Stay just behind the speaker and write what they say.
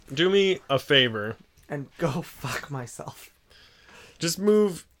Do me a favor. And go fuck myself. Just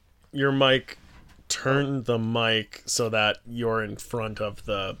move your mic. Turn the mic so that you're in front of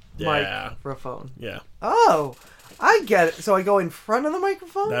the microphone. Yeah. Oh, I get it. So I go in front of the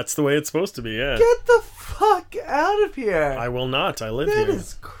microphone? That's the way it's supposed to be, yeah. Get the fuck out of here. I will not. I live here. That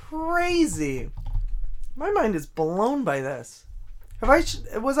is crazy. My mind is blown by this.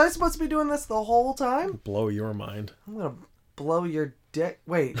 Was I supposed to be doing this the whole time? Blow your mind. I'm going to blow your dick.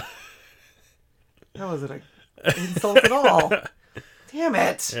 Wait. That wasn't an insult at all. Damn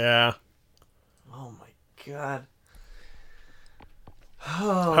it. Yeah. Oh my god.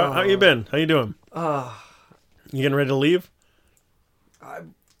 Oh. How you been? How you doing? You getting ready to leave? I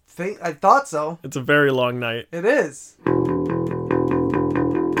thought so. It's a very long night. It is.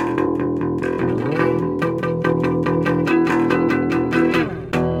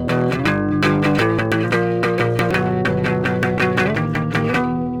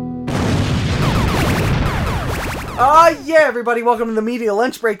 Yeah, everybody, welcome to the Media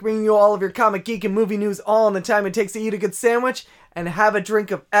Lunch Break, bringing you all of your comic, geek, and movie news all in the time it takes to eat a good sandwich and have a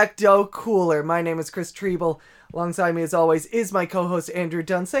drink of Ecto Cooler. My name is Chris Treble. Alongside me, as always, is my co-host, Andrew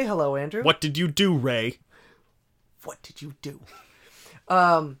Dunn. Say hello, Andrew. What did you do, Ray? What did you do?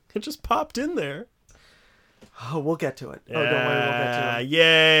 It just popped in there. Oh, we'll get to it. Oh, don't worry, we'll get to it.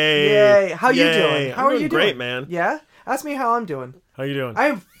 Yay! Yay! How you doing? How are you doing? Great, man. Yeah? Ask me how I'm doing. How you doing? I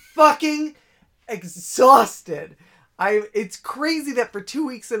am fucking exhausted. It's crazy that for 2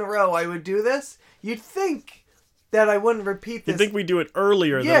 weeks in a row I would do this. You'd think that I wouldn't repeat this. You'd think we do it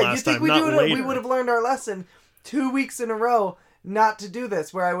earlier than last time, not later. We would have learned our lesson 2 weeks in a row not to do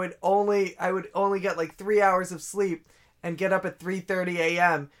this, where I would only get like 3 hours of sleep and get up at 3:30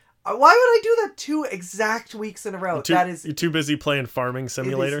 a.m. Why would I do that 2 exact weeks in a row? You're too busy playing Farming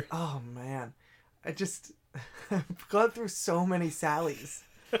Simulator? Oh man. I've gone through so many Sallys.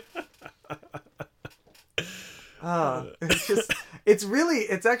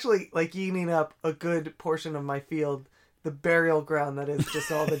 It's actually like eating up a good portion of my field, the burial ground that is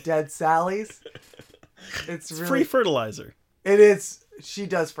just all the dead Sallys. It's really free fertilizer. It is. She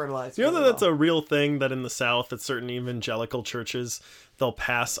does fertilize. You know that that's a real thing, that in the South, at certain evangelical churches, they'll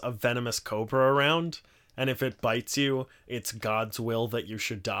pass a venomous cobra around, and if it bites you, it's God's will that you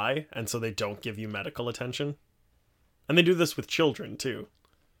should die, and so they don't give you medical attention. And they do this with children, too.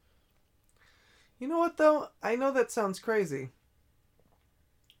 You know what, though? I know that sounds crazy.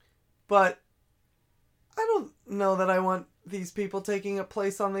 But I don't know that I want these people taking a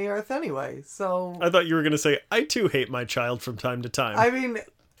place on the earth anyway, so... I thought you were going to say, I too hate my child from time to time. I mean,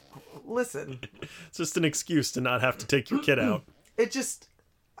 listen. It's just an excuse to not have to take your kid out. It just...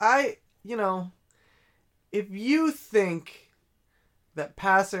 if you think that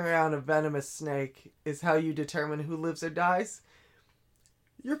passing around a venomous snake is how you determine who lives or dies...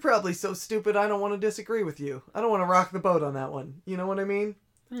 You're probably so stupid I don't want to disagree with you. I don't want to rock the boat on that one. You know what I mean?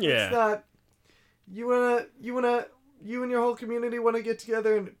 Yeah. It's not... You and your whole community want to get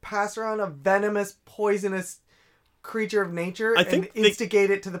together and pass around a venomous, poisonous creature of nature and instigate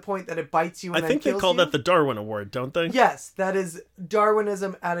it to the point that it bites you and then kills you? I think they call that the Darwin Award, don't they? Yes, that is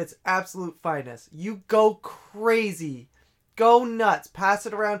Darwinism at its absolute finest. You go crazy. Go nuts. Pass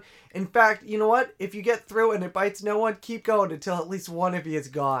it around. In fact, you know what? If you get through and it bites no one, keep going until at least one of you is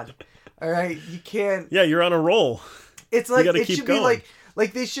gone. All right? You can't... Yeah, you're on a roll. It's like, it should be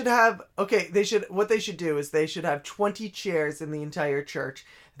like they should have... Okay, what they should do is they should have 20 chairs in the entire church.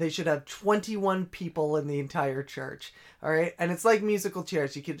 They should have 21 people in the entire church. All right? And it's like musical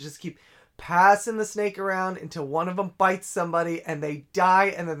chairs. You could just keep passing the snake around until one of them bites somebody and they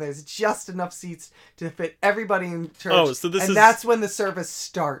die, and then there's just enough seats to fit everybody in church. Oh, so that's when the service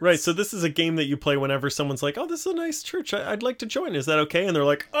starts. Right, so this is a game that you play whenever someone's like, oh, this is a nice church, I'd like to join. Is that okay? And they're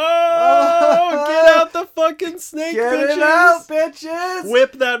like, oh, get out the fucking snake, bitches. Get it out, bitches.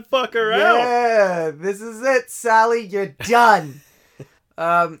 Whip that fucker out. Yeah, this is it, Sally. You're done.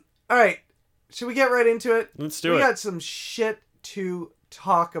 All right, should we get right into it? Let's do it. We got some shit to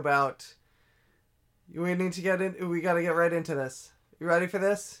talk about. We need to get in. We got to get right into this. You ready for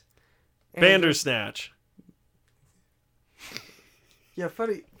this? Bandersnatch. Yeah,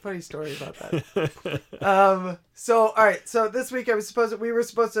 funny story about that. So all right. So this week I was supposed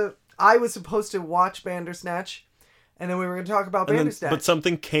to watch Bandersnatch, and then we were going to talk about Bandersnatch. But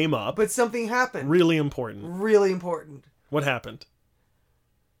something came up. But something happened. Really important. Really important. What happened?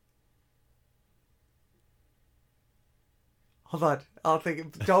 Hold on. I'll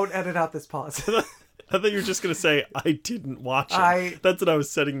think. Don't edit out this pause. I thought you were just going to say, I didn't watch it. That's what I was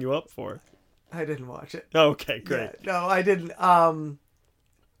setting you up for. I didn't watch it. Okay, great. Yeah, no, I didn't. I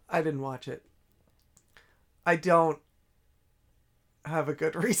didn't watch it. I don't have a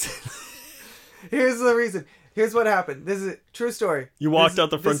good reason. Here's the reason. Here's what happened. This is a true story. You walked out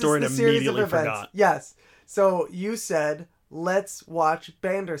the front door and immediately forgot. Yes. So you said, let's watch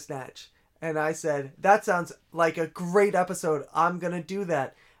Bandersnatch. And I said, that sounds like a great episode. I'm going to do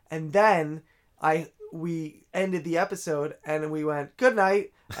that. And then we ended the episode and we went, good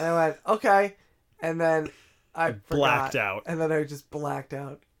night. And I went, okay. And then I blacked out. And then I just blacked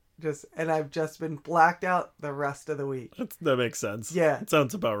out. And I've just been blacked out the rest of the week. That makes sense. Yeah. It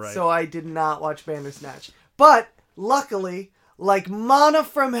sounds about right. So I did not watch Bandersnatch. But luckily, like manna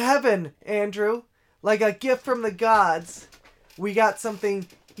from heaven, Andrew, like a gift from the gods, we got something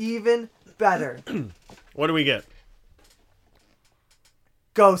even better. What do we get?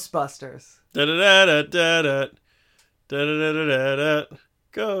 Ghostbusters. Da-da-da-da-da-da. Da-da-da-da-da-da.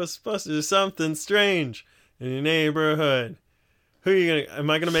 Ghostbusters, something strange in your neighborhood. Who are you gonna... Am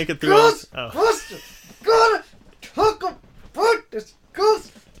I gonna make it through? Ghostbusters! Gotta talk about this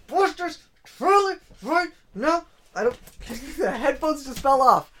Ghostbusters trailer right now. I don't... The headphones just fell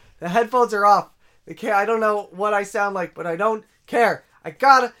off. The headphones are off. I don't know what I sound like, but I don't care. I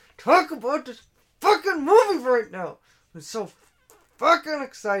gotta talk about this fucking movie right now. I'm so fucking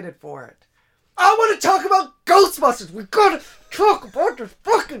excited for it. I want to talk about Ghostbusters. We gotta talk about this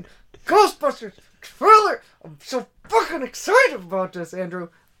fucking Ghostbusters trailer. I'm so fucking excited about this, Andrew.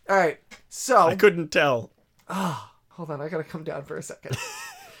 All right, so I couldn't tell. Hold on, I gotta come down for a second.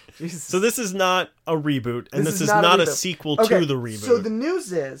 Jesus. So this is not a reboot, and this is not a sequel to the reboot. So the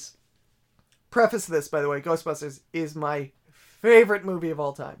news is, preface this, by the way, Ghostbusters is my favorite movie of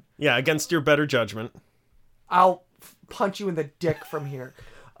all time. Yeah, against your better judgment. I'll punch you in the dick from here.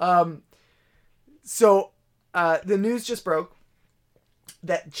 So the news just broke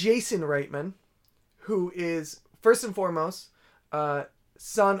that Jason Reitman, who is first and foremost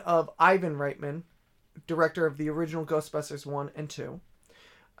son of Ivan Reitman, director of the original Ghostbusters 1 and 2.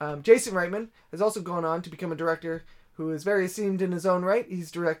 Jason Reitman has also gone on to become a director who is very esteemed in his own right.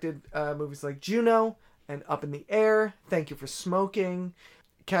 He's directed movies like Juno and Up in the Air, Thank You for Smoking,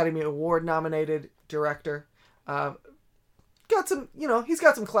 Academy Award nominated director. Got some, he's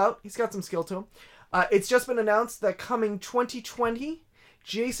got some clout. He's got some skill to him. It's just been announced that coming 2020,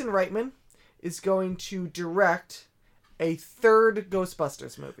 Jason Reitman is going to direct a third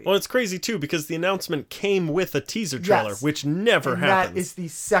Ghostbusters movie. Well, it's crazy too because the announcement came with a teaser trailer, which never happens. That is the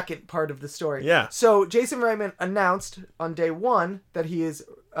second part of the story. Yeah. So Jason Reitman announced on day one that he's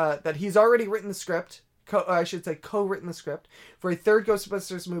already written the script. Co-written the script for a third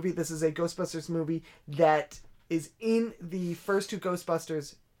Ghostbusters movie. This is a Ghostbusters movie that is in the first two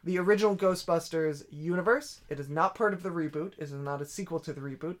Ghostbusters, the original Ghostbusters universe. It is not part of the reboot. It is not a sequel to the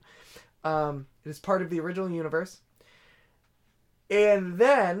reboot. It is part of the original universe. And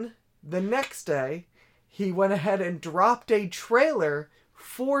then, the next day, he went ahead and dropped a trailer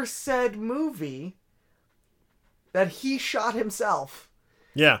for said movie that he shot himself.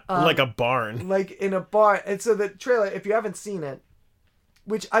 Yeah, like a barn. Like in a barn. And so the trailer, if you haven't seen it,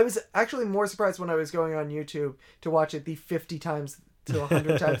 which I was actually more surprised when I was going on YouTube to watch it the 50 times to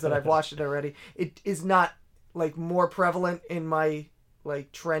 100 times that I've watched it already. It is not, like, more prevalent in my,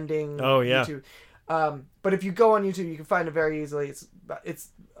 like, trending YouTube. But if you go on YouTube, you can find it very easily. It's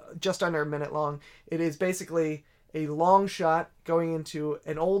just under a minute long. It is basically a long shot going into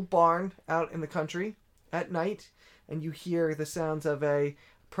an old barn out in the country at night, and you hear the sounds of a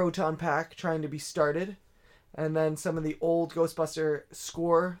proton pack trying to be started, and then some of the old Ghostbuster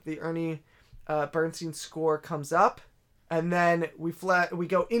score, the Ernie Bernstein score, comes up, and then we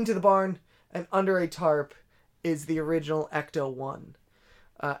go into the barn, and under a tarp is the original Ecto-1.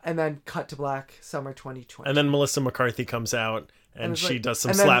 And then cut to black, summer 2020. And then Melissa McCarthy comes out, and she does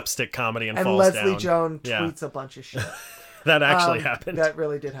some slapstick comedy and falls down. And Leslie Jones tweets a bunch of shit. That actually happened. That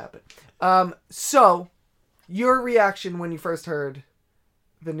really did happen. So, your reaction when you first heard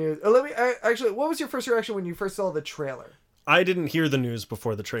the news... what was your first reaction when you first saw the trailer? I didn't hear the news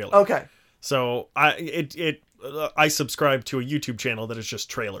before the trailer. Okay. So, I subscribe to a YouTube channel that is just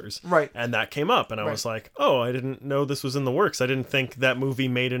trailers. Right. And that came up, and I was like, oh, I didn't know this was in the works. I didn't think that movie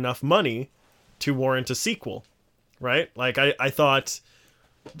made enough money to warrant a sequel. Right? Like, I thought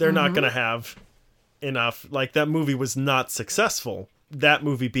they're not going to have enough. Like, that movie was not successful. That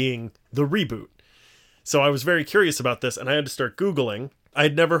movie being the reboot. So I was very curious about this, and I had to start Googling. I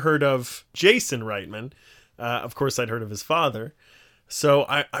had never heard of Jason Reitman. Of course, I'd heard of his father. So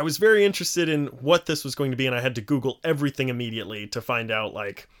I was very interested in what this was going to be, and I had to Google everything immediately to find out,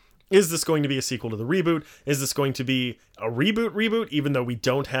 like, is this going to be a sequel to the reboot? Is this going to be a reboot, even though we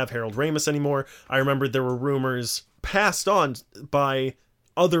don't have Harold Ramis anymore? I remember there were rumors passed on by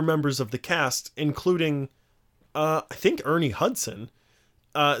other members of the cast, including I think Ernie Hudson,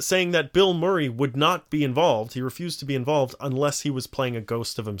 saying that Bill Murray would not be involved. He refused to be involved unless he was playing a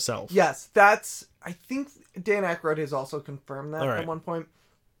ghost of himself. Yes, I think Dan Aykroyd has also confirmed that at one point.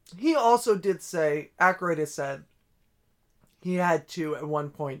 He also did say, Aykroyd has said, he had to at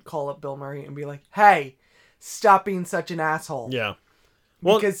one point call up Bill Murray and be like, hey, stop being such an asshole. Yeah.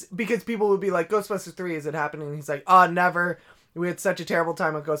 Well, because people would be like, Ghostbusters 3, is it happening? And he's like, oh, never. We had such a terrible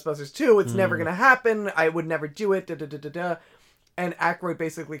time on Ghostbusters 2. It's never going to happen. I would never do it. And Aykroyd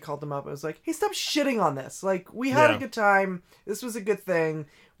basically called him up and was like, hey, stop shitting on this. Like, we had a good time. This was a good thing.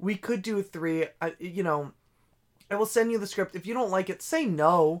 We could do a 3. I will send you the script. If you don't like it, say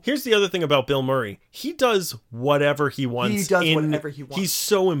no. Here's the other thing about Bill Murray. He does whatever he wants. He does whatever he wants. He's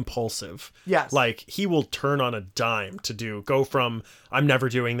so impulsive. Yes. Like, he will turn on a dime to go from, I'm never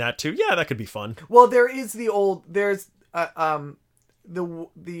doing that, to, yeah, that could be fun. Well, there's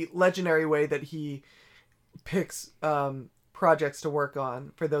the legendary way that he picks projects to work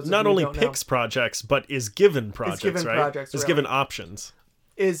on, for those not of you only who don't picks projects, but is given projects, right? Is given options.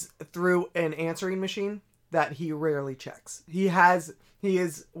 Is through an answering machine that he rarely checks. He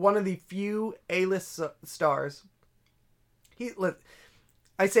is one of the few A-list stars.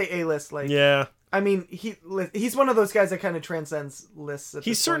 I say A-list, like, yeah. I mean, he's one of those guys that kind of transcends lists.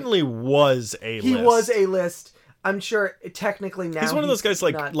 He certainly was A-list. He was A-list. I'm sure technically now he's one of those guys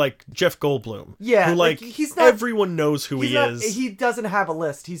like Jeff Goldblum. Yeah, who he's not, everyone knows who he is. He doesn't have a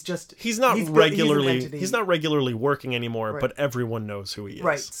list. He's not regularly working anymore, right. But everyone knows who he is.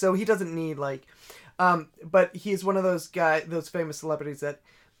 Right. So he doesn't need but he's one of those those famous celebrities that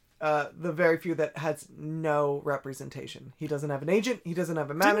the very few that has no representation. He doesn't have an agent. He doesn't have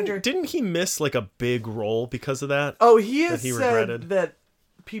a manager. Didn't he miss like a big role because of that? Oh, he has said regretted? That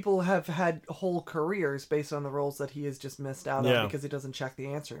people have had whole careers based on the roles that he has just missed out on because he doesn't check the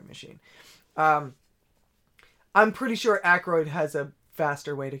answering machine. I'm pretty sure Aykroyd has a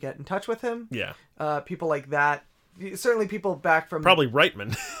faster way to get in touch with him. Yeah. People like that. Certainly people back from... Probably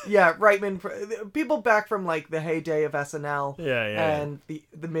Reitman. Yeah, Reitman. People back from like the heyday of SNL. And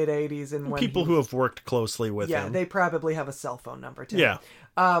the mid-'80s. And when people who have worked closely with him. Yeah, they probably have a cell phone number too. Yeah.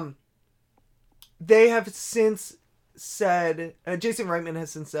 They have since said... Jason Reitman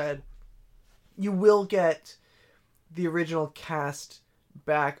has since said, you will get the original cast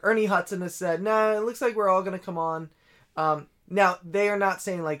back. Ernie Hudson has said, nah, it looks like we're all going to come on. Now, they are not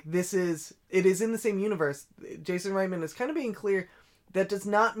saying, like, it is in the same universe. Jason Reitman is kind of being clear. That does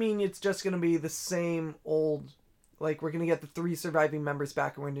not mean it's just going to be the same old, like, we're going to get the 3 surviving members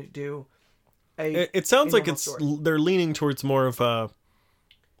back and we're going to do It sounds like story. They're leaning towards more of a,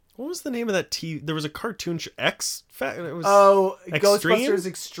 what was the name of that there was a cartoon it was Ghostbusters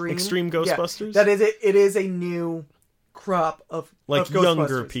Extreme. Extreme Ghostbusters? Yeah, that is it. It is a new crop of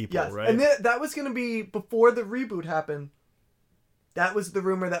younger people, yes. Right? And that was going to be, before the reboot happened, that was the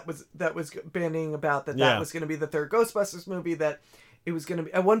rumor that was bandying about that was going to be the 3rd Ghostbusters movie, that it was going to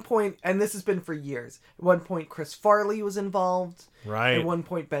be at one point, and this has been for years. At one point, Chris Farley was involved. Right. At one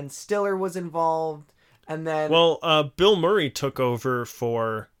point, Ben Stiller was involved, and then Bill Murray took over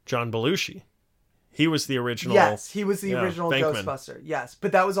for John Belushi. He was the original. Yes, he was the original Bankman. Ghostbuster. Yes,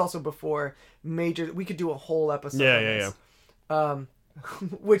 but that was also before major. We could do a whole episode. On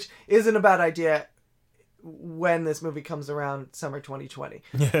this. Which isn't a bad idea. When this movie comes around, summer 2020,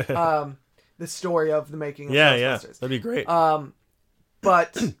 the story of the making of Ghostbusters. That'd be great.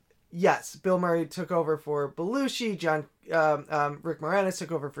 But yes, Bill Murray took over for Belushi. Rick Moranis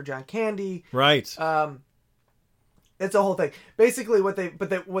took over for John Candy. Right. It's a whole thing. Basically, what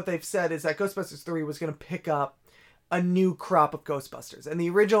they've said is that Ghostbusters 3 was going to pick up a new crop of Ghostbusters, and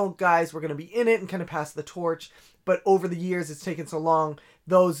the original guys were going to be in it and kind of pass the torch. But over the years, it's taken so long.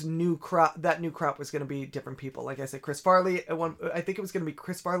 That new crop was going to be different people. Like I said, Chris Farley. I think it was going to be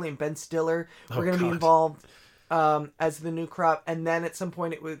Chris Farley and Ben Stiller were going to be involved as the new crop. And then at some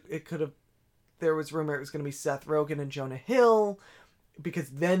point, there was rumor it was going to be Seth Rogen and Jonah Hill, because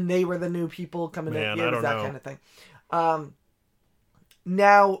then they were the new people coming in. Yeah, it was that kind of thing.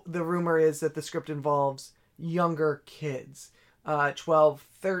 Now the rumor is that the script involves younger kids, 12,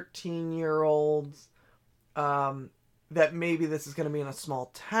 13-year-olds. That maybe this is going to be in a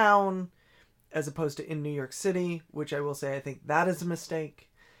small town as opposed to in New York City, which I will say I think that is a mistake.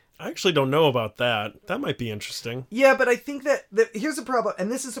 I actually don't know about that. That might be interesting. Yeah, but I think that here's a problem,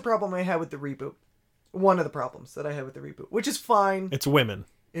 and this is a problem I had with the reboot. One of the problems that I had with the reboot, which is fine. It's women.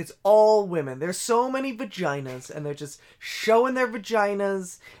 It's all women. There's so many vaginas, and they're just showing their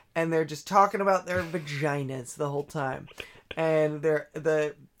vaginas, and they're just talking about their vaginas the whole time. And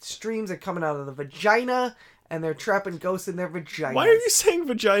the streams are coming out of the vagina, and they're trapping ghosts in their vaginas. Why are you saying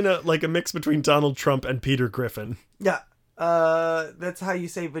vagina like a mix between Donald Trump and Peter Griffin? Yeah. That's how you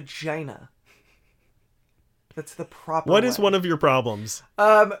say vagina. That's the proper What way. is one of your problems?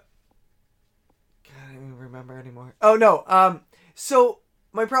 God, I don't even remember anymore. Oh, no. So,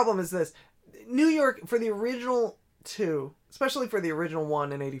 my problem is this. New York, for the original 2, especially for the original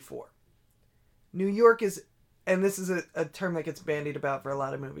 1 in 84, New York is, and this is a term that gets bandied about for a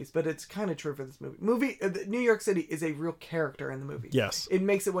lot of movies, but it's kind of true for this movie. New York City is a real character in the movie. Yes. It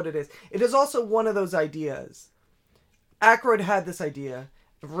makes it what it is. It is also one of those ideas. Aykroyd had this idea.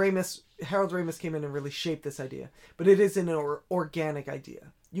 Harold Ramis came in and really shaped this idea. But it is an organic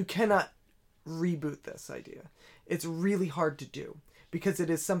idea. You cannot reboot this idea. It's really hard to do because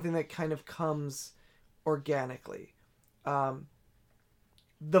it is something that kind of comes organically.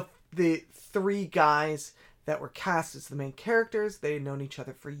 The 3 guys that were cast as the main characters, they had known each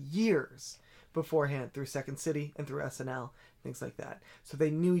other for years beforehand through Second City and through SNL, things like that. So they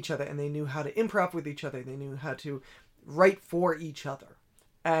knew each other and they knew how to improv with each other. They knew how to write for each other.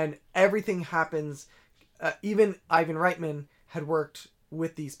 And everything happens. Even Ivan Reitman had worked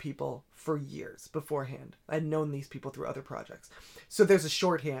with these people for years beforehand and known these people through other projects. So there's a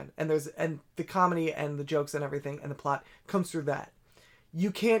shorthand and the comedy and the jokes and everything and the plot comes through that.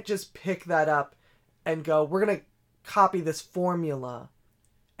 You can't just pick that up and go, we're going to copy this formula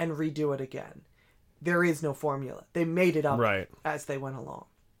and redo it again. There is no formula. They made it up as they went along.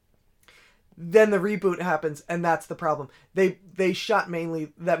 Then the reboot happens, and that's the problem. They shot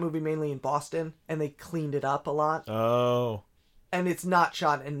that movie mainly in Boston, and they cleaned it up a lot. Oh. And it's not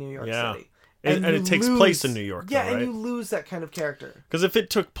shot in New York City. And it takes place in New York, yeah, though, right? And you lose that kind of character. Because if it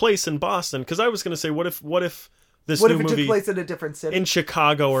took place in Boston, because I was going to say, what if this what new if it movie took place in a different city? In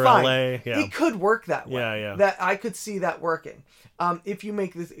Chicago or Fine. LA? Yeah. It could work that way. Yeah. That I could see that working. If you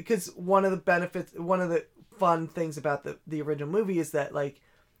make this, because one of the fun things about the original movie is that, like,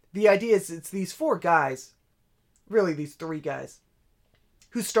 the idea is it's these 4 guys, really these 3 guys,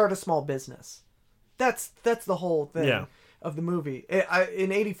 who start a small business. That's the whole thing of the movie.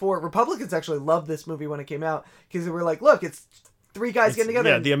 In 84, Republicans actually loved this movie when it came out because they were like, look, it's 3 guys getting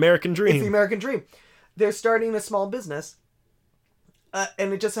together. Yeah, the American dream. It's the American dream. They're starting a small business.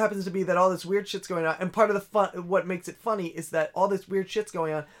 And it just happens to be that all this weird shit's going on. And part of the fun, what makes it funny is that all this weird shit's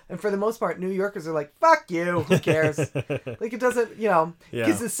going on. And for the most part, New Yorkers are like, fuck you. Who cares? Like, it doesn't,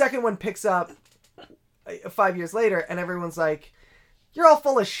 because the second one picks up 5 years later and everyone's like, you're all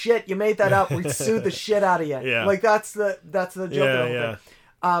full of shit. You made that up. We sued the shit out of you. Yeah. Like, that's the joke of the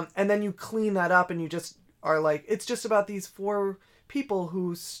whole thing. And then you clean that up and you just are like, it's just about these 4 people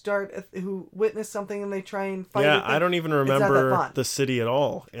who witness something and they try and fight it. Yeah, I don't even remember the city at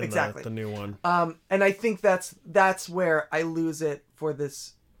all in the new one. And I think that's where I lose it for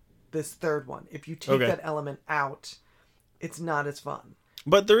this third one. If you take that element out, it's not as fun.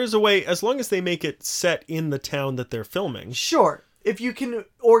 But there is a way, as long as they make it set in the town that they're filming. Sure. If you can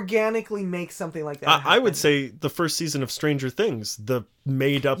organically make something like that happen. I would say the first season of Stranger Things, the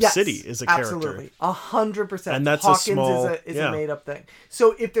made-up city is a character. Absolutely. 100%. And that's Hawkins is a made-up thing.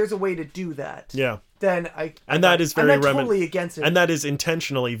 So if there's a way to do that, then I'm totally against it. And that is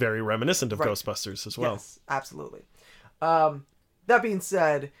intentionally very reminiscent of Ghostbusters as well. Yes, absolutely. That being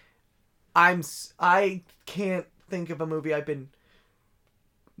said, I can't think of a movie I've been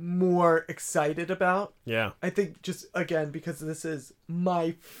more excited about. Yeah. I think just, again, because this is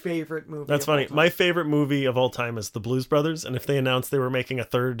my favorite movie. That's funny. My favorite movie of all time is The Blues Brothers, and if they announced they were making a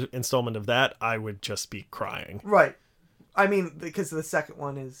 3rd installment of that, I would just be crying. Right. I mean, because the second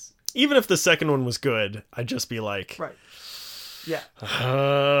one is... Even if the second one was good, I'd just be like... Right. Yeah.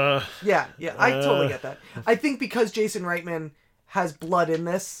 Yeah, I totally get that. I think because Jason Reitman has blood in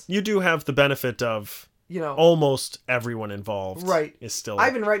this... You do have the benefit of... almost everyone involved is still...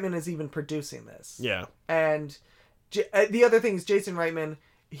 Ivan Reitman is even producing this. Yeah. And the other thing is Jason Reitman,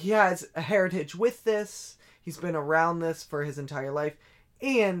 he has a heritage with this. He's been around this for his entire life.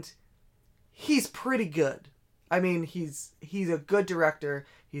 And he's pretty good. I mean, he's a good director.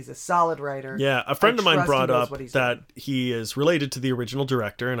 He's a solid writer. Yeah, a friend of mine brought up that he is related to the original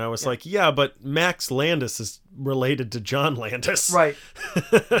director, and I was like, yeah, but Max Landis is related to John Landis. Right.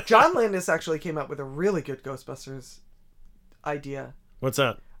 John Landis actually came up with a really good Ghostbusters idea. What's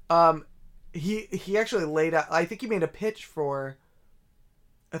that? He actually laid out, I think he made a pitch for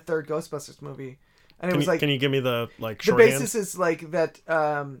a 3rd Ghostbusters movie. And can you give me the shorthand? The basis is like that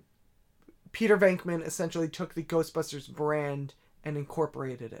Peter Venkman essentially took the Ghostbusters brand and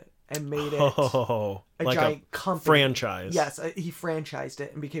incorporated it and made it a giant company. Franchise. Yes, he franchised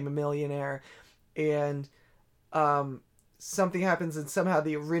it and became a millionaire. And something happens and somehow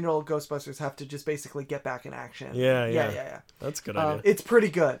the original Ghostbusters have to just basically get back in action. Yeah. That's a good idea. It's pretty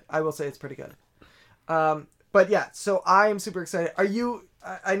good. I will say it's pretty good. But yeah, so I am super excited. Are you?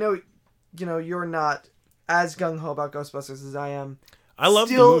 I know, you're not as gung ho about Ghostbusters as I am. I love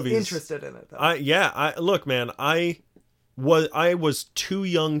the Still movies. interested in it though. Look, man. I was too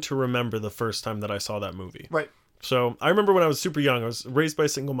young to remember the first time that I saw that movie. Right. So I remember when I was super young. I was raised by a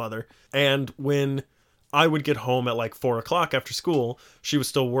single mother, and when I would get home at like 4:00 after school, she was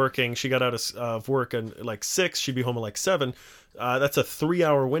still working. She got out of work at like 6. She'd be home at like 7. That's a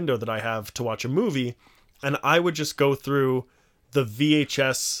 3-hour window that I have to watch a movie. And I would just go through the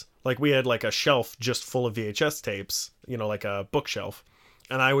VHS, like we had like a shelf just full of VHS tapes, like a bookshelf.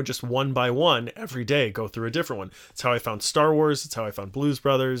 And I would just one by one every day go through a different one. It's how I found Star Wars. It's how I found Blues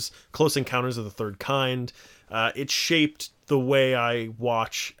Brothers, Close Encounters of the Third Kind. It shaped the way I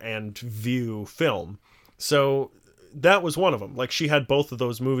watch and view film. So that was one of them. Like she had both of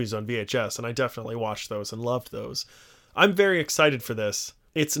those movies on VHS, and I definitely watched those and loved those. I'm very excited for this.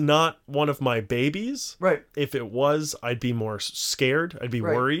 It's not one of my babies. Right. If it was, I'd be more scared. I'd be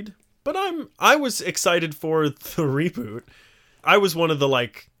worried. But I was excited for the reboot. I was one of the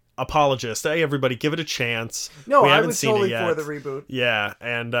apologists. Hey, everybody, give it a chance. No, we I haven't was seen totally it yet. for the reboot. Yeah,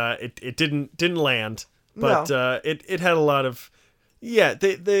 and it didn't land. But it had a lot of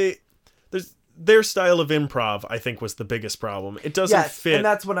their style of improv, I think, was the biggest problem. It doesn't fit. And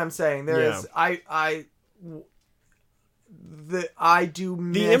that's what I'm saying. I do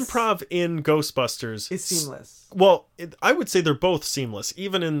miss... The improv in Ghostbusters is seamless. Well, I would say they're both seamless,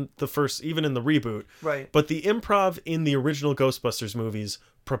 even in the reboot. Right. But the improv in the original Ghostbusters movies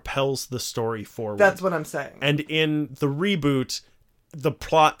propels the story forward. That's what I'm saying. And in the reboot, the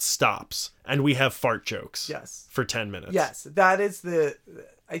plot stops, and we have fart jokes. Yes. For 10 minutes. Yes, that is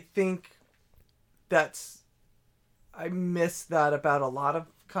I think I miss that about a lot of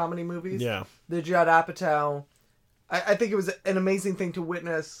comedy movies. Yeah. The Judd Apatow... I think it was an amazing thing to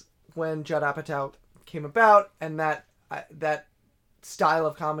witness when Judd Apatow came about, and that style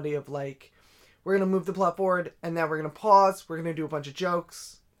of comedy of we're going to move the plot forward, and now we're going to pause, we're going to do a bunch of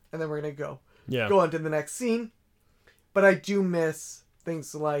jokes, and then we're going to go on to the next scene. But I do miss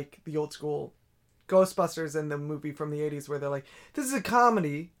things like the old school Ghostbusters and the movie from the 80s where they're like, this is a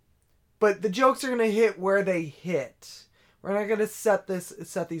comedy, but the jokes are going to hit where they hit. We're not going to set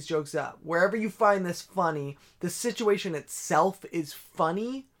these jokes up. Wherever you find this funny, the situation itself is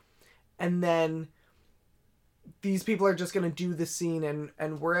funny, and then these people are just going to do the scene,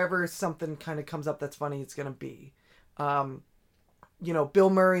 and wherever something kind of comes up that's funny, it's going to be. Bill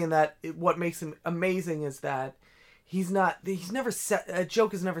Murray, and what makes him amazing is that a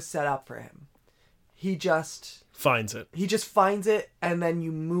joke is never set up for him. He just finds it. He just finds it, and then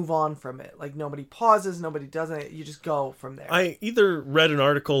you move on from it. Nobody pauses, nobody does it. You just go from there. I either read an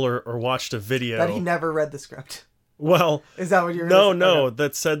article or watched a video that he never read the script. Well, is that what you're? No,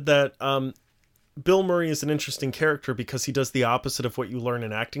 that said that Bill Murray is an interesting character because he does the opposite of what you learn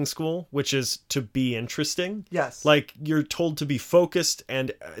in acting school, which is to be interesting. Yes. You're told to be focused,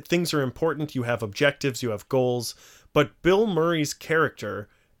 and things are important. You have objectives, you have goals, but Bill Murray's character,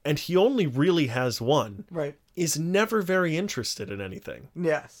 and he only really has one, right, is never very interested in anything.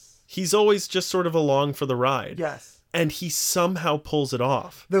 Yes. He's always just sort of along for the ride. Yes. And he somehow pulls it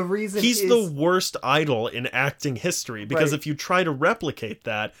off. The reason he's the worst idol in acting history, because if you try to replicate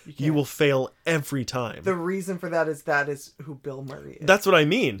that, you will fail every time. The reason for that is who Bill Murray is. That's what I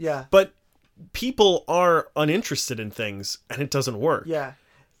mean. Yeah. But people are uninterested in things, and it doesn't work. Yeah.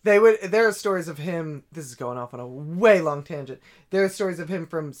 There are stories of him, this is going off on a way long tangent. There are stories of him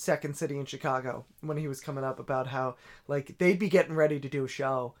from Second City in Chicago when he was coming up about how they'd be getting ready to do a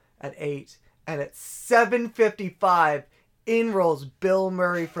show at 8, and at 7:55 in rolls Bill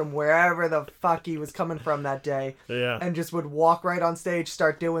Murray from wherever the fuck he was coming from that day. Yeah. And just would walk right on stage,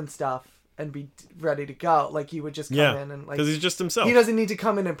 start doing stuff, and be ready to go. He would just come in and because he's just himself. He doesn't need to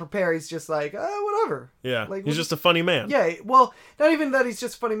come in and prepare. He's just whatever. Yeah. He's just a funny man. Yeah. Well, not even that he's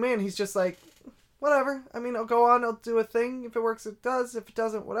just a funny man. He's just whatever. I mean, I'll go on. I'll do a thing. If it works, it does. If it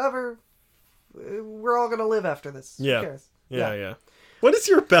doesn't, whatever. We're all gonna live after this. Yeah. Who cares? Yeah. What is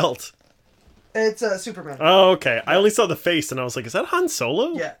your belt? It's Superman. Oh, okay. Yeah. I only saw the face, and I was like, is that Han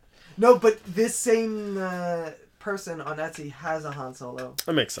Solo? Yeah. No, but this same person on Etsy has a Han Solo.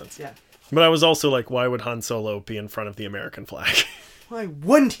 That makes sense. Yeah. But I was also like, why would Han Solo be in front of the American flag? Why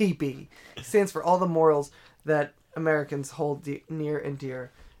wouldn't he be? He stands for all the morals that Americans hold near and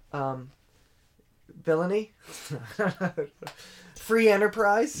dear. Villainy? Free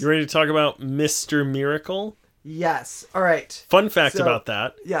enterprise? You ready to talk about Mr. Miracle? Yes. All right. Fun fact about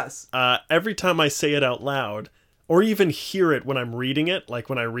that. Yes. Every time I say it out loud, or even hear it when I'm reading it, like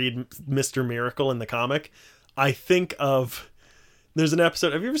when I read Mr. Miracle in the comic, I think of, there's an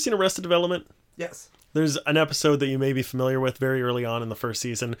episode, have you ever seen Arrested Development? Yes. There's an episode that you may be familiar with very early on in the first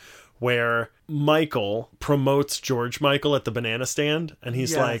season where Michael promotes George Michael at the banana stand. And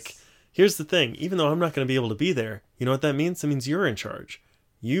he's like, here's the thing. Even though I'm not going to be able to be there, you know what that means? That means you're in charge.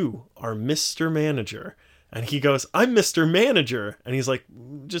 You are Mr. Manager. And he goes, I'm Mr. Manager. And he's like,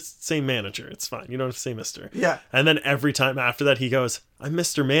 just say manager. It's fine. You don't have to say Mr. Yeah. And then every time after that, he goes, I'm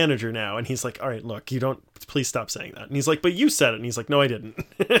Mr. Manager now. And he's like, all right, look, please stop saying that. And he's like, but you said it. And he's like, no, I didn't.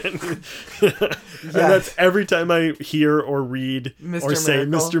 And that's every time I hear or read or say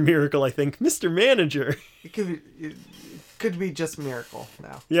Mr. Miracle, I think, Mr. Manager. It could be just Miracle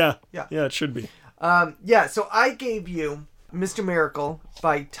now. Yeah, it should be. So I gave you Mr. Miracle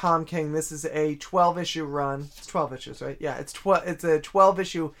by Tom King. This is a 12-issue run. It's 12 issues, right? Yeah, it's a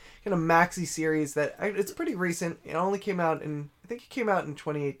 12-issue kind of maxi series that it's pretty recent. It only came out I think it came out in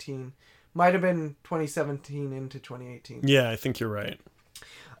 2018. Might have been 2017 into 2018. Yeah, I think you're right.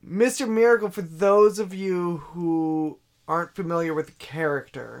 Mr. Miracle, for those of you who aren't familiar with the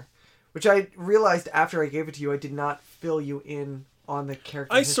character, which I realized after I gave it to you, I did not fill you in on the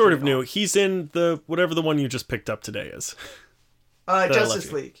character. I sort of knew. He's in whatever the one you just picked up today is.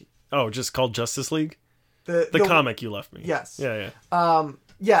 Justice League. Oh, just called Justice League? The comic you left me. Yes. Yeah.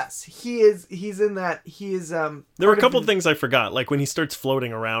 Yes, he is. He's in that. He is. There were a couple of things I forgot. Like when he starts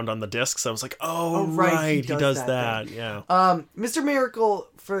floating around on the discs, I was like, oh right, he does that. Yeah. Mr. Miracle,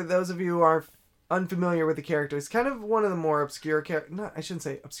 for those of you who are unfamiliar with the character, is kind of one of the more obscure characters. No, I shouldn't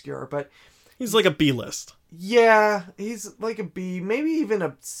say obscure, but he's like a B-list. Yeah, he's like a B, maybe even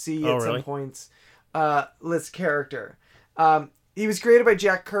a C at some points. List character. He was created by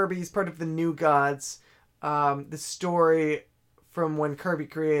Jack Kirby. He's part of the New Gods. The story from when Kirby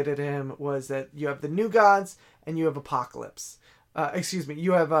created him was that you have the New Gods and you have Apocalypse.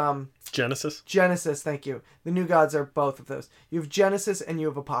 You have Genesis. Genesis, thank you. The New Gods are both of those. You have Genesis and you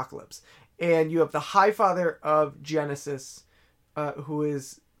have Apocalypse. And you have the High Father of Genesis, who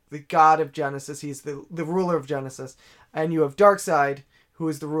is the god of Genesis. He's the ruler of Genesis. And you have Darkseid, who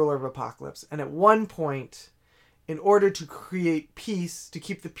is the ruler of Apocalypse. And at one point, in order to create peace, to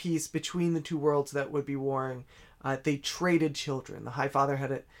keep the peace between the two worlds that would be warring, they traded children. The High Father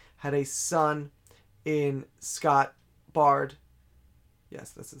had a son in Scott Bard.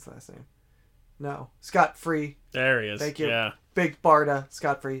 Yes, that's his last name. No, Scott Free. There he is. Thank you. Yeah. Big Barda,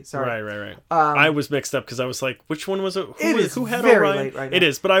 Scott Free. Sorry. Right. I was mixed up because I was like, which one was it? Who had very Orion? Late right now. It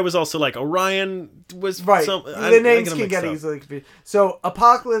is, but I was also like, Orion was right. The names can get up. easily confused. So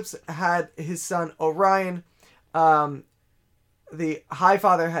Apocalypse had his son Orion. The High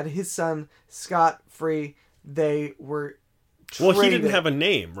Father had his son Scott Free. They were traded. Well, he didn't have a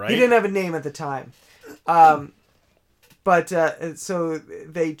name, right? He didn't have a name at the time. But so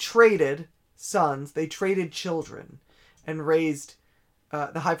they traded sons. They traded children, and raised.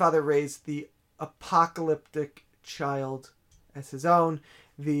 The High Father raised the apocalyptic child as his own.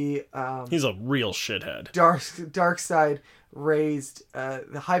 He's a real shithead. Darkseid raised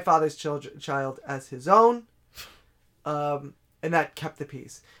the High Father's child as his own. And that kept the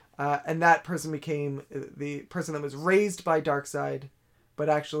peace. And that person became the person that was raised by Darkseid, but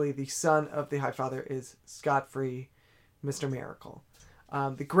actually the son of the High Father is Scott Free, Mr. Miracle,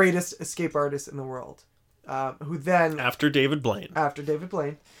 the greatest escape artist in the world, who then... After David Blaine,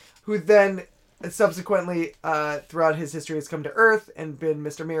 who then subsequently, throughout his history, has come to Earth and been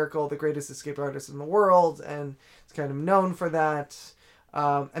Mr. Miracle, the greatest escape artist in the world, and is kind of known for that.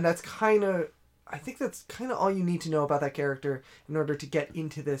 And that's kind of... I think that's kind of all you need to know about that character in order to get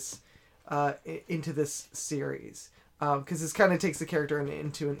into this series, because this kind of takes the character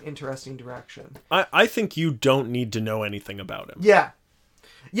into an interesting direction. I think you don't need to know anything about him. Yeah.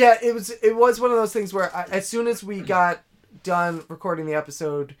 It was one of those things where as soon as we got done recording the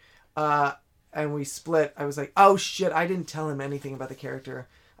episode, and we split, I was like, oh shit, I didn't tell him anything about the character.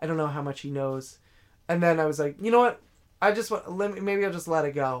 I don't know how much he knows. And then I was like, you know what? Maybe I'll just let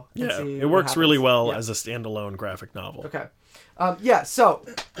it go. Yeah, it works really well as a standalone graphic novel. Okay. So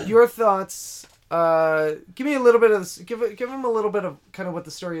your thoughts. Give me a little bit of this. Give him a little bit of kind of what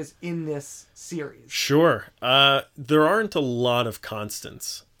the story is in this series. Sure. There aren't a lot of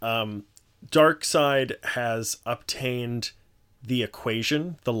constants. Darkseid has obtained the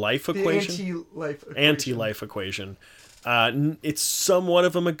equation, the life equation, anti-life equation. It's somewhat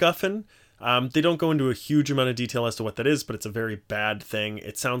of a MacGuffin. They don't go into a huge amount of detail as to what that is, but it's a very bad thing.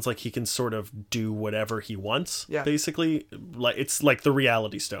 It sounds like he can sort of do whatever he wants, basically. It's like the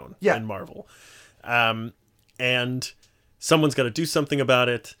Reality Stone in Marvel. And someone's got to do something about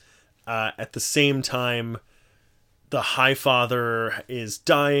it. At the same time, the Highfather is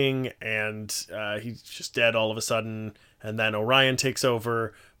dying, and he's just dead all of a sudden. And then Orion takes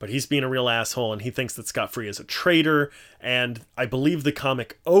over, but he's being a real asshole, and he thinks that Scott Free is a traitor. And I believe the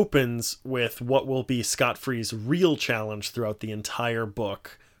comic opens with what will be Scott Free's real challenge throughout the entire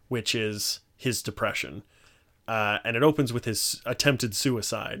book, which is his depression. And it opens with his attempted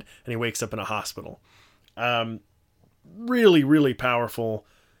suicide, and he wakes up in a hospital. Really, really powerful.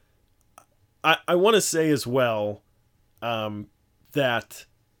 I want to say as well that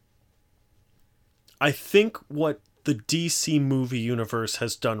I think what the DC movie universe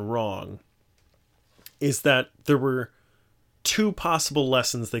has done wrong is that there were two possible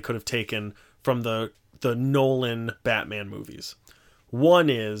lessons they could have taken from the Nolan Batman movies. One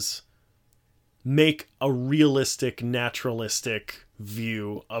is make a realistic, naturalistic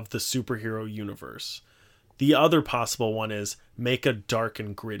view of the superhero universe. The other possible one is make a dark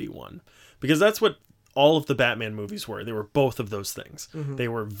and gritty one. Because that's what all of the Batman movies were. They were both of those things. Mm-hmm. They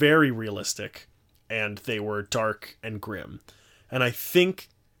were very realistic, and they were dark and grim. And I think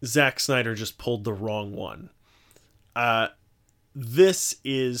Zack Snyder just pulled the wrong one. This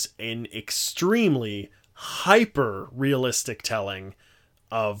is an extremely hyper-realistic telling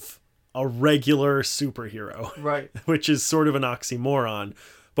of a regular superhero. Right. Which is sort of an oxymoron.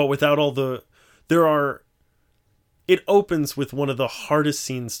 But without all the... It opens with one of the hardest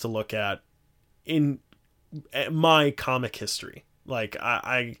scenes to look at in my comic history. Like,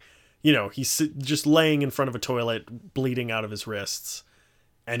 he's just laying in front of a toilet, bleeding out of his wrists.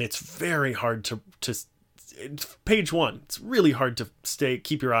 And it's very hard to page one. It's really hard to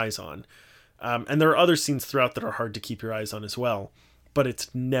keep your eyes on. And there are other scenes throughout that are hard to keep your eyes on as well. But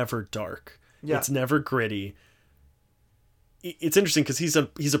it's never dark. Yeah. It's never gritty. It's interesting because he's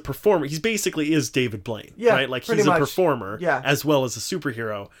a performer. He's basically is David Blaine, right? Like he's a performer as well as a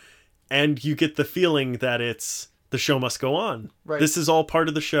superhero. And you get the feeling that it's the show must go on. Right. This is all part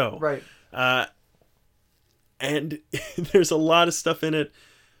of the show. Right. And there's a lot of stuff in it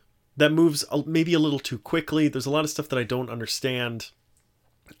that moves maybe a little too quickly. There's a lot of stuff that I don't understand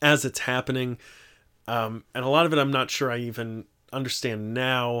as it's happening. And a lot of it I'm not sure I even understand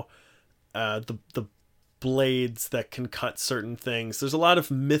now. The blades that can cut certain things. There's a lot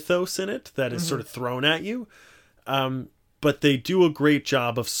of mythos in it that is sort of thrown at you. But they do a great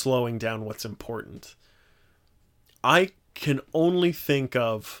job of slowing down what's important. I can only think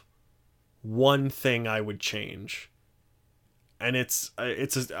of one thing I would change. And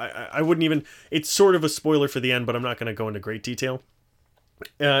I wouldn't even, it's sort of a spoiler for the end, but I'm not going to go into great detail.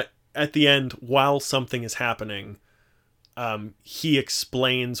 At the end, while something is happening, he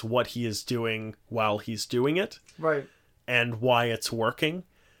explains what he is doing while he's doing it. Right. And why it's working.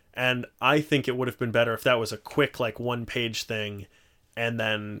 And I think it would have been better if that was a quick, like, one-page thing. And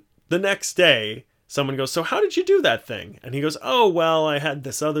then the next day, someone goes, so how did you do that thing? And he goes, oh, well, I had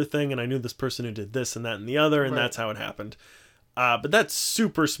this other thing, and I knew this person who did this and that and the other, and that's how it happened. But that's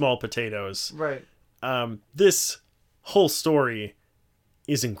super small potatoes. Right. This whole story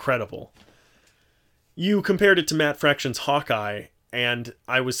is incredible. You compared it to Matt Fraction's Hawkeye, and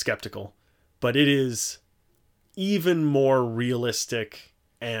I was skeptical. But it is even more realistic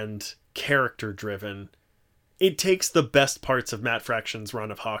and character-driven. It takes the best parts of Matt Fraction's run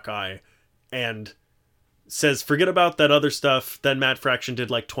of Hawkeye and says, forget about that other stuff that Matt Fraction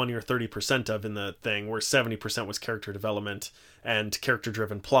did like 20 or 30% of in the thing, where 70% was character development and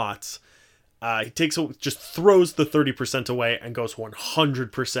character-driven plots. He just throws the 30% away and goes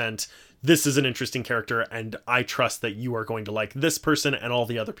 100%. This is an interesting character, and I trust that you are going to like this person and all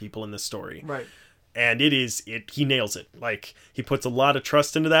the other people in this story. Right. And he nails it. Like, he puts a lot of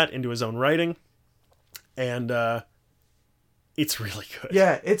trust into that, into his own writing. And it's really good.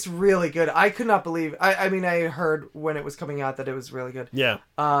 Yeah, it's really good. I could not believe, I mean, I heard when it was coming out that it was really good. Yeah.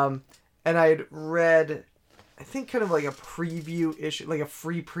 And I had read, I think kind of like a preview issue, like a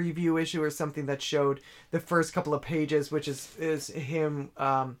free preview issue or something that showed the first couple of pages, which is him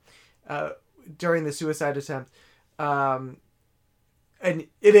during the suicide attempt. And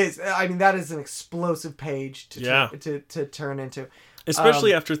it is, I mean, that is an explosive page to turn into.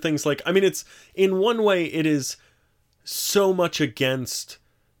 Especially after things like, I mean, it's, in one way, it is so much against,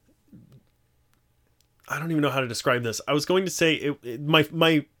 I don't even know how to describe this. I was going to say,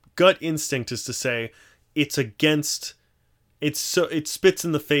 my gut instinct is to say, it's against, it spits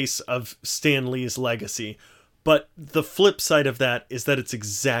in the face of Stan Lee's legacy. But the flip side of that is that it's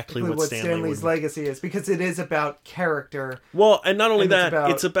exactly what Stan Lee's legacy is, because it is about character. Well, and not only that,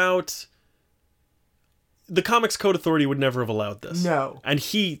 it's about the Comics Code Authority would never have allowed this. No. And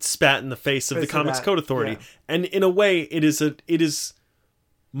he spat in the face of the Comics Code Authority. Yeah. And in a way, it is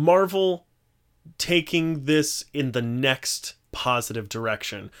Marvel taking this in the next positive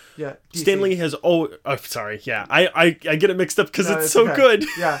direction. Yeah. DC. Stan Lee has sorry, yeah. I get it mixed up because it's so good.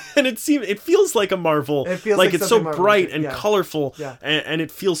 Yeah. And it feels like a Marvel. It feels like it's so Marvel bright did. and Yeah. colorful. Yeah. And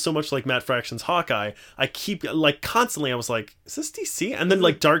it feels so much like Matt Fraction's Hawkeye. I keep like constantly I was like, is this DC? And then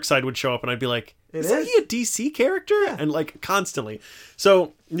like Darkseid would show up and I'd be like, is he a DC character? Yeah. And like constantly.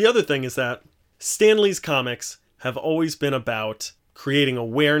 So the other thing is that Stan Lee's comics have always been about creating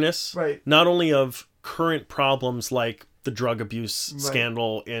awareness, right, not only of current problems like the drug abuse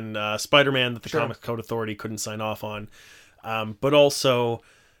scandal in Spider-Man that the Comic Code Authority couldn't sign off on, but also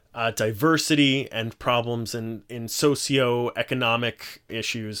diversity and problems in socio-economic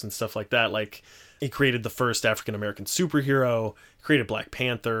issues and stuff like that. Like, he created the first African-American superhero, created Black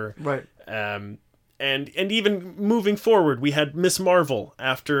Panther. Right. And even moving forward, we had Miss Marvel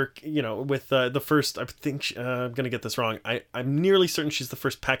after, with the first, I think, I'm going to get this wrong. I'm nearly certain she's the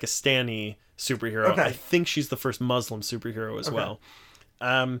first Pakistani superhero. Okay. I think she's the first Muslim superhero as well.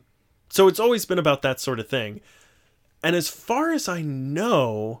 So it's always been about that sort of thing. And as far as I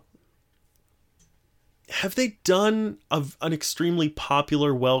know, have they done an extremely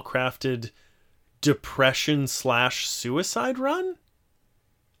popular, well-crafted depression/suicide run?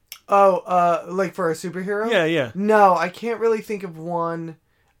 Oh, like for a superhero? Yeah, yeah. No, I can't really think of one.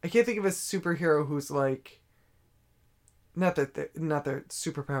 I can't think of a superhero who's like, not their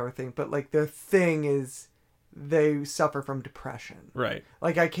superpower thing, but like their thing is they suffer from depression. Right.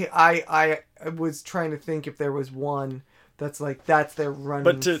 Like I was trying to think if there was one that's like that's their running.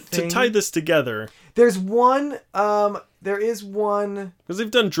 But to tie this together, there's one. There is one because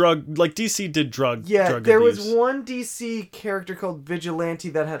they've done like DC did drug. Yeah, drug there abuse. was one DC character called Vigilante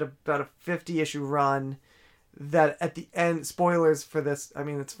that had about a 50-issue run. That at the end, spoilers for this. I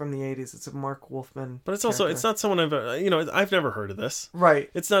mean, it's from the 80s. It's a Mark Wolfman. But it's also character. It's not someone I've never heard of this. Right.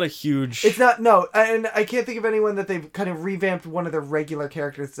 It's not a huge. It's not and I can't think of anyone that they've kind of revamped one of their regular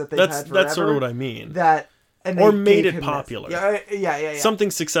characters that they've had forever. That's sort of what I mean. Or made it popular. Yeah. Something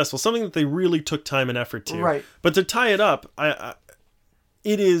successful, something that they really took time and effort to. Right. But to tie it up,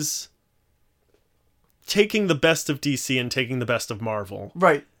 it is taking the best of DC and taking the best of Marvel.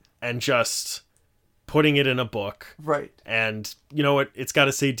 Right. And just putting it in a book. Right. And you know what? It's got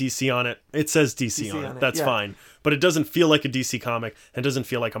to say DC on it. It says DC on it. That's fine. But it doesn't feel like a DC comic. It doesn't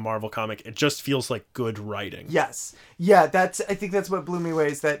feel like a Marvel comic. It just feels like good writing. Yes. Yeah, I think that's what blew me away,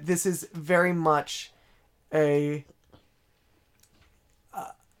 is that this is very much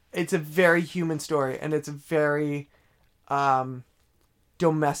it's a very human story, and it's a very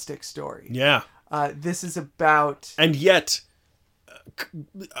domestic story. Yeah. This is about... And yet...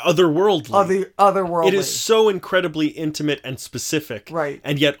 otherworldly. Otherworldly. It is so incredibly intimate and specific. Right.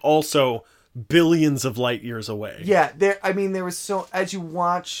 And yet also billions of light years away. Yeah. There was so... As you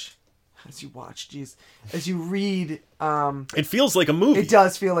read... it feels like a movie. It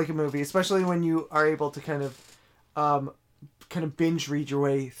does feel like a movie, especially when you are able to kind of binge read your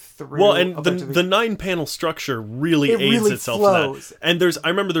way through. Well, and the 9-panel structure really aids itself flows. to that. And I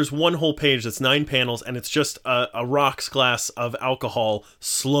remember there's one whole page that's 9 panels, and it's just a rocks glass of alcohol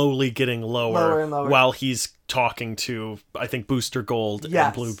slowly getting lower and lower while he's talking to, I think, Booster Gold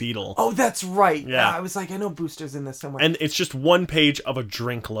and Blue Beetle. Oh, that's right. Yeah. I was like, I know Booster's in this somewhere. And it's just one page of a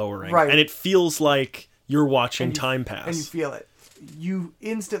drink lowering. Right. And it feels like you're watching time pass. And you feel it. You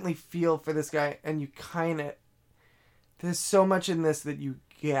instantly feel for this guy, and you kind of... There's so much in this that you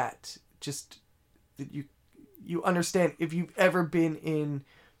get, just that you understand. If you've ever been in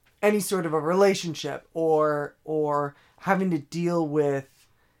any sort of a relationship or having to deal with,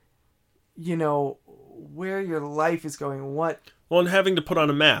 where your life is going, and having to put on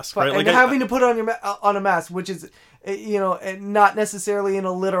a mask, right? And having to put on a mask, which is, not necessarily in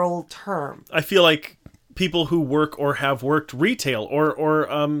a literal term. I feel like people who work or have worked retail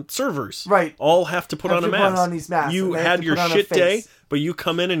or servers, right, all have to put on a mask. Put on these masks. You had your shit day, but you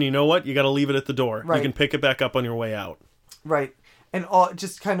come in and you know what? You got to leave it at the door. Right. You can pick it back up on your way out. Right, and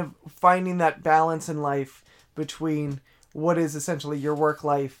just kind of finding that balance in life between what is essentially your work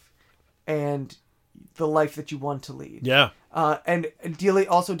life and the life that you want to lead. Yeah, and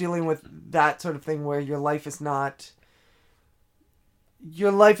dealing with that sort of thing where your life is not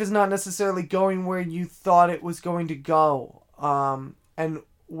necessarily going where you thought it was going to go. And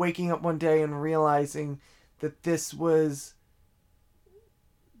waking up one day and realizing that this was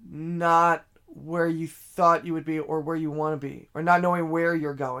not where you thought you would be or where you want to be, or not knowing where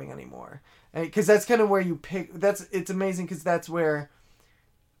you're going anymore. Because that's kind of where you pick... It's amazing because that's where,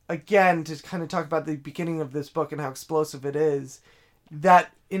 again, to kind of talk about the beginning of this book and how explosive it is,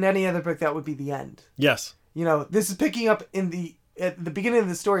 that in any other book, that would be the end. Yes. This is picking up in the at the beginning of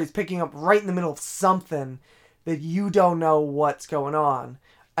the story is picking up right in the middle of something that you don't know what's going on.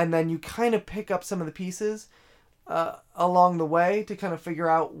 And then you kind of pick up some of the pieces along the way to kind of figure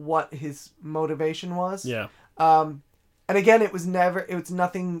out what his motivation was. Yeah. And again, it was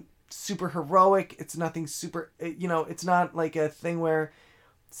nothing super heroic. It's nothing super, it's not like a thing where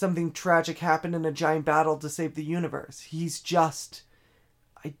something tragic happened in a giant battle to save the universe. He's just,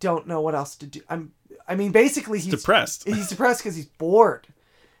 I don't know what else to do. Basically he's depressed. He's depressed because he's bored.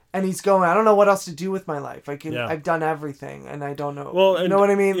 And he's going, I don't know what else to do with my life. I've done everything, and I don't know. Well, you know what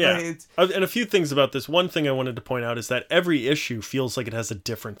I mean? Yeah. And a few things about this. One thing I wanted to point out is that every issue feels like it has a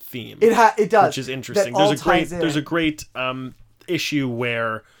different theme. It does, which is interesting. There's a great issue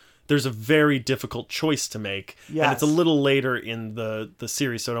where there's a very difficult choice to make, and it's a little later in the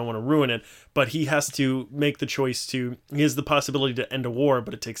series, so I don't want to ruin it. But he has to make the choice he has the possibility to end a war,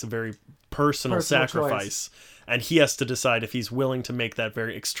 but it takes a very personal sacrifice. Choice. And he has to decide if he's willing to make that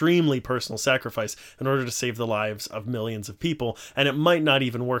very extremely personal sacrifice in order to save the lives of millions of people. And it might not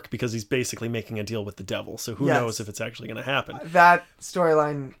even work because he's basically making a deal with the devil. So who knows if it's actually going to happen. That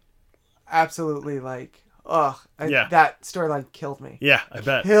storyline absolutely that storyline killed me. Yeah, I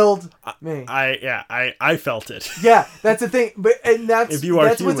bet. Killed me. I felt it. Yeah, that's the thing. That's if you are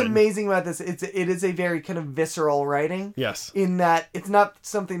that's human. What's amazing about this. It is a very kind of visceral writing. Yes. In that it's not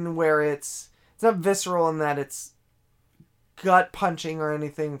something where it's not visceral in that it's gut punching or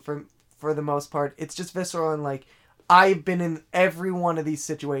anything for the most part. It's just visceral and like, I've been in every one of these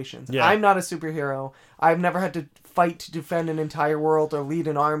situations. Yeah. I'm not a superhero. I've never had to fight to defend an entire world or lead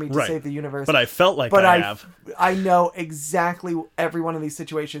an army to save the universe. But I felt like I have. I know exactly every one of these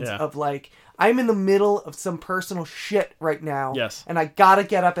situations of like, I'm in the middle of some personal shit right now. Yes. And I gotta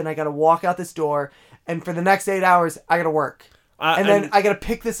get up and I gotta walk out this door. And for the next 8 hours, I gotta work. And then I gotta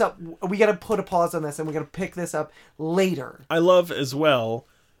pick this up. We gotta put a pause on this, and we gotta pick this up later. I love as well.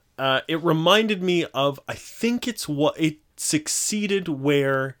 It reminded me of. I think it succeeded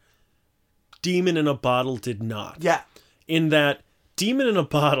where Demon in a Bottle did not. Yeah. In that Demon in a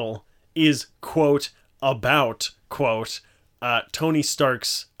Bottle is quote about quote Tony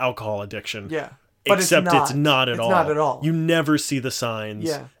Stark's alcohol addiction. Yeah. But except it's not at all. It's not at all. You never see the signs.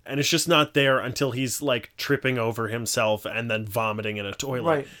 Yeah. And it's just not there until he's like tripping over himself and then vomiting in a toilet.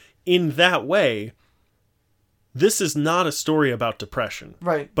 Right. In that way, this is not a story about depression.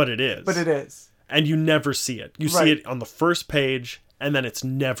 Right. But it is. But it is. And you never see it. You see it on the first page, and then it's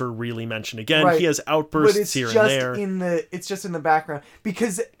never really mentioned again. Right. He has outbursts here and there. It's just in the background.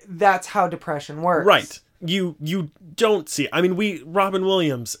 Because that's how depression works. Right. You don't see it. I mean, Robin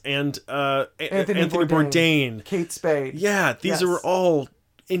Williams and Anthony Bourdain, Kate Spade. Yeah, these are all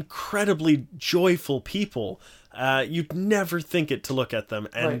incredibly joyful people. You'd never think it to look at them.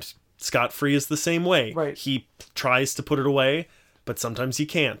 And Scott Free is the same way. Right. He tries to put it away, but sometimes he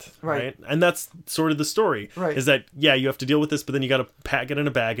can't. Right. And that's sort of the story. Right. Is that, you have to deal with this, but then you got to pack it in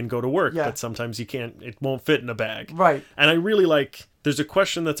a bag and go to work. Yeah. But sometimes you can't. It won't fit in a bag. Right. And I really like, there's a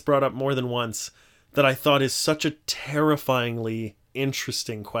question that's brought up more than once that I thought is such a terrifyingly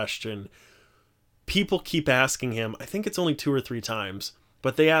interesting question. People keep asking him, I think it's only 2 or 3 times,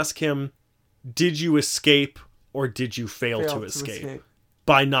 but they ask him, did you escape or did you fail to escape?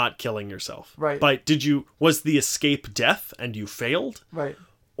 By not killing yourself. Right. Was the escape death and you failed? Right.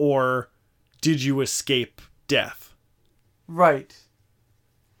 Or did you escape death? Right.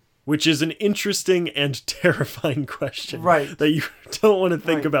 Which is an interesting and terrifying question. Right. That you don't want to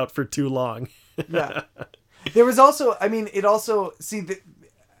think about for too long. Yeah. There was also,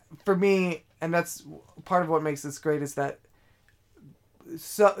 for me, and that's part of what makes this great, is that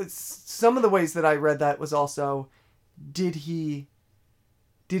some of the ways that I read that was also, did he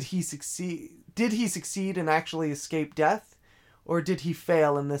succeed? Did he succeed and actually escape death? Or did he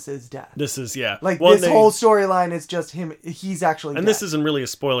fail and this is death? This is, yeah. This whole storyline is just him. He's actually And dead. this isn't really a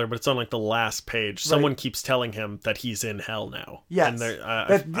spoiler, but it's on like the last page. Someone keeps telling him that he's in hell now. Yes. And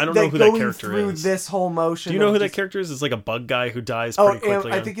I don't know who that character through is. This whole motion. Do you know who that character is? It's like a bug guy who dies pretty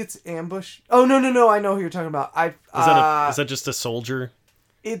quickly. I think it's Ambush. Oh, no. I know who you're talking about. Is that just a soldier?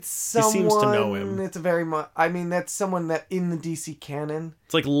 It's someone. He seems to know him. It's a very much. I mean, that's someone that in the DC canon.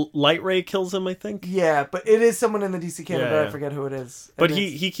 It's like Light Ray kills him, I think. Yeah, but it is someone in the DC canon, but I forget who it is. But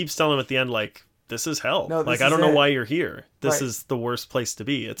he keeps telling him at the end, like, this is hell. No, like, I don't know why you're here. This is the worst place to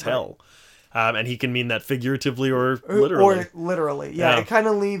be. It's hell. And he can mean that figuratively or literally. Or literally, yeah. It kind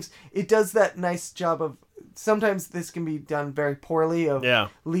of leaves. It does that nice job of. Sometimes this can be done very poorly of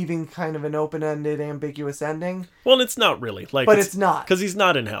leaving kind of an open-ended, ambiguous ending. Well, and it's not really. But it's not. Because he's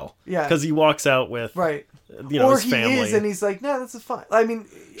not in hell. Yeah. Because he walks out with or his he family. is, and he's like, no, this is fine. I mean,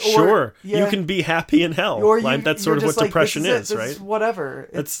 sure, you can be happy in hell. Or that's sort of what depression is, right? Whatever.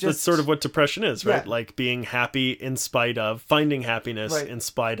 That's sort of what depression is, right? Like being happy in spite of, finding happiness in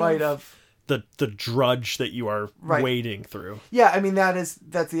spite of the drudge that you are wading through. Yeah, I mean that's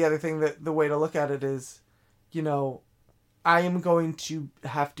the other thing, that the way to look at it is, I am going to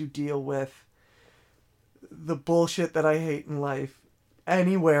have to deal with the bullshit that I hate in life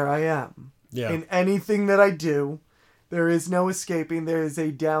anywhere I am. Yeah. In anything that I do, there is no escaping. There is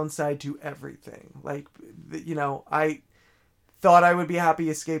a downside to everything. Like, I thought I would be happy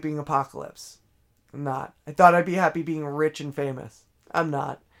escaping apocalypse. I'm not. I thought I'd be happy being rich and famous. I'm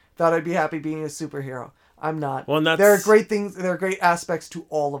not. Thought I'd be happy being a superhero. I'm not. Well, and there are great things. There are great aspects to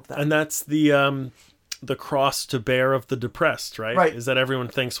all of them. And that's the cross to bear of the depressed, right? Right. Is that everyone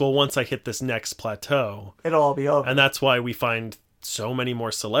thinks, well, once I hit this next plateau, it'll all be over. And that's why we find so many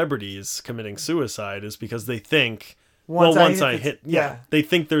more celebrities committing suicide, is because they think, they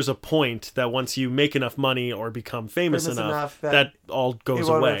think there's a point that once you make enough money or become famous enough that all goes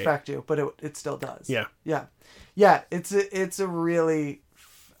away. It won't affect you, but it still does. Yeah. Yeah. It's a really,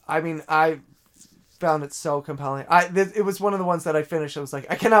 I mean, I found it so compelling. It was one of the ones that I finished. I was like,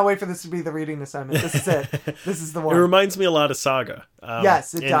 I cannot wait for this to be the reading assignment. This is it. This is the one. It reminds me a lot of Saga.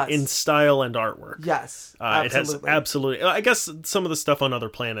 Yes, it does. In style and artwork. Yes, absolutely. It has absolutely. I guess some of the stuff on other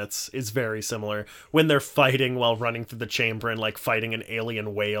planets is very similar when they're fighting while running through the chamber and like fighting an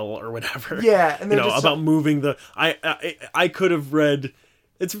alien whale or whatever. Yeah, and they're about moving the. I could have read.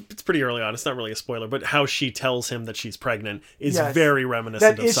 It's pretty early on. It's not really a spoiler, but how she tells him that she's pregnant is very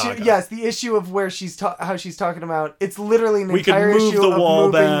reminiscent of Saga. Yes, the issue of where how she's talking about, it's literally an entire issue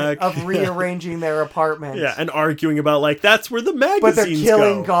of rearranging their apartment. Yeah, and arguing about like that's where the magazines go. But they're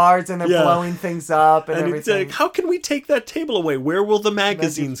killing guards and they're blowing things up and everything. It's like, how can we take that table away? Where will the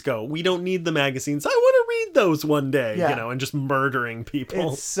magazines go? We don't need the magazines. I want to read those one day. And just murdering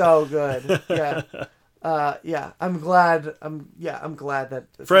people. It's so good. Yeah. I'm glad that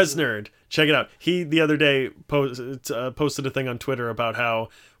Fresnerd, check it out. He the other day posted a thing on Twitter about how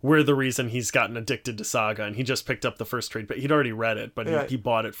we're the reason he's gotten addicted to Saga, and he just picked up the first trade, but he'd already read it, but he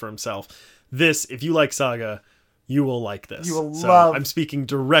bought it for himself. If you like Saga, you will like this. You will love. I'm speaking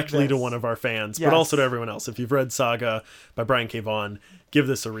directly to one of our fans, but also to everyone else. If you've read Saga by Brian K. Vaughan, give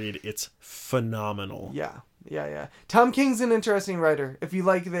this a read. It's phenomenal. Yeah. Tom King's an interesting writer. If you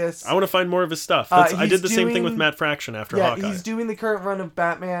like this, I want to find more of his stuff. I did the same thing with Matt Fraction after Hawkeye. He's doing the current run of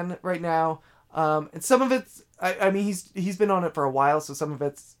Batman right now, and some of it's. I mean, he's been on it for a while, so some of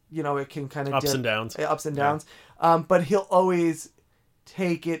it's it can kind of ups and downs. But he'll always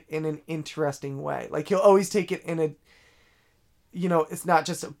take it in an interesting way. Like he'll always take it in a. It's not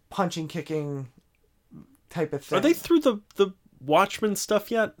just a punching, kicking type of thing. Are they through the Watchmen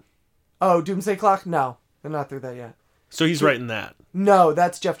stuff yet? Oh, Doomsday Clock? No. They're not through that yet. So he's writing that? No,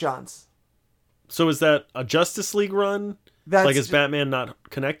 that's Jeff Johns. So is that a Justice League run? Is Batman not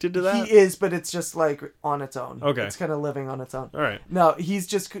connected to that? He is, but it's just like on its own. Okay. It's kind of living on its own. All right. No, he's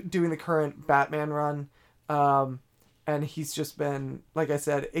just doing the current Batman run. And he's just been, like I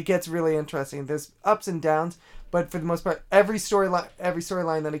said, it gets really interesting. There's ups and downs, but for the most part, every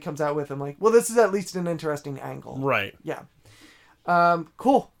storyline that he comes out with, I'm like, well, this is at least an interesting angle. Right. Yeah.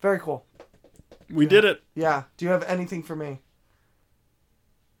 Cool. Very cool. We did it. Yeah. Do you have anything for me?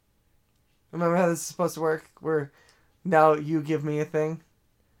 Remember how this is supposed to work? Where now you give me a thing?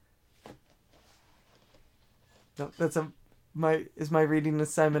 No, is my reading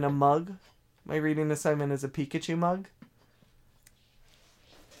assignment a mug? My reading assignment is a Pikachu mug?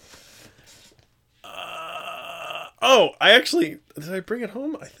 Did I bring it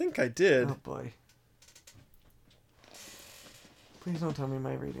home? I think I did. Oh boy. Please don't tell me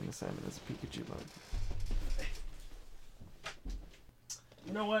my reading assignment is a Pikachu mug.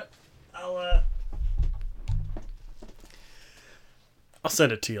 You know what? I'll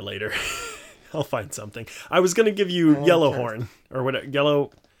send it to you later. I'll find something. I was gonna give you Yellowhorn or whatever,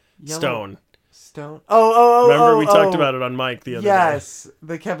 Yellowstone. Stone. Oh! Remember we talked about it on Mike the other day. Yes,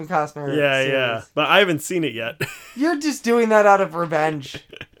 the Kevin Costner. Yeah. But I haven't seen it yet. You're just doing that out of revenge,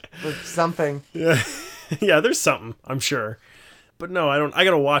 or something. Yeah, yeah. There's something, I'm sure. But no, I don't. I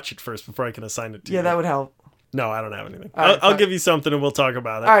gotta watch it first before I can assign it to you. Yeah, that would help. No, I don't have anything. I'll give you something and we'll talk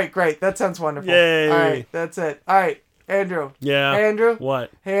about it. All right, great. That sounds wonderful. Yay! All right, that's it. All right, Andrew. Yeah. Hey, Andrew.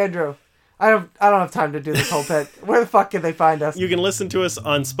 What? Hey, Andrew. I don't have time to do this whole bit. Where the fuck can they find us? You can listen to us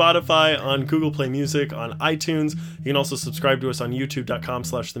on Spotify, on Google Play Music, on iTunes. You can also subscribe to us on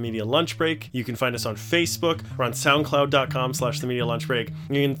youtube.com/themedialunchbreak. You can find us on Facebook. We're on soundcloud.com/themedialunchbreak.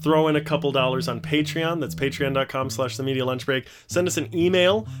 You can throw in a couple dollars on Patreon. That's patreon.com/themedialunchbreak. Send us an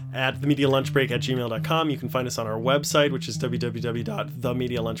email at themedialunchbreak@gmail.com. You can find us on our website, which is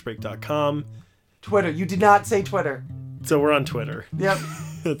www.themedialunchbreak.com. Twitter. You did not say Twitter. So we're on Twitter. Yep.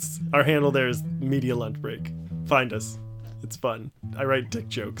 It's our handle there is Media Lunch Break. Find us. It's fun. I write dick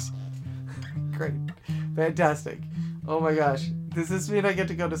jokes. Great. Fantastic. Oh my gosh. Does this mean I get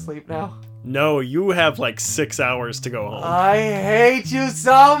to go to sleep now? No, you have like 6 hours to go home. I hate you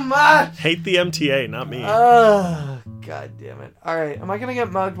so much! Hate the MTA, not me. God damn it. Alright, am I gonna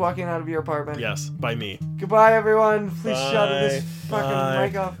get mugged walking out of your apartment? Yes, by me. Goodbye, everyone. Please Bye. shut this fucking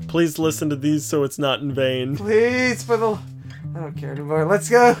mic off. Please listen to these so it's not in vain. Please, for the... I don't care anymore. Let's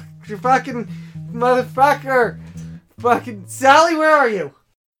go. You fucking motherfucker. Fucking Sally, where are you?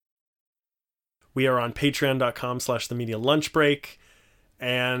 We are on patreon.com/themedialunchbreak.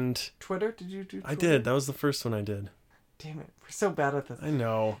 And... Twitter? Did you do Twitter? I did. That was the first one I did. Damn it. We're so bad at this. I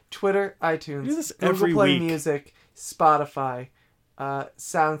know. Twitter, iTunes, do this Google every Play week. Music, Spotify,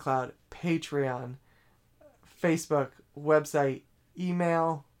 SoundCloud, Patreon, Facebook, website,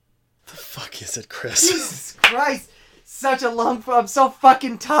 email. The fuck is it, Chris? Jesus Christ. Such a long... I'm so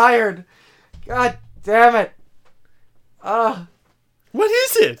fucking tired. God damn it. What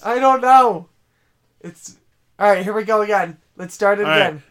is it? I don't know. It's... Alright, here we go again. Let's start it again.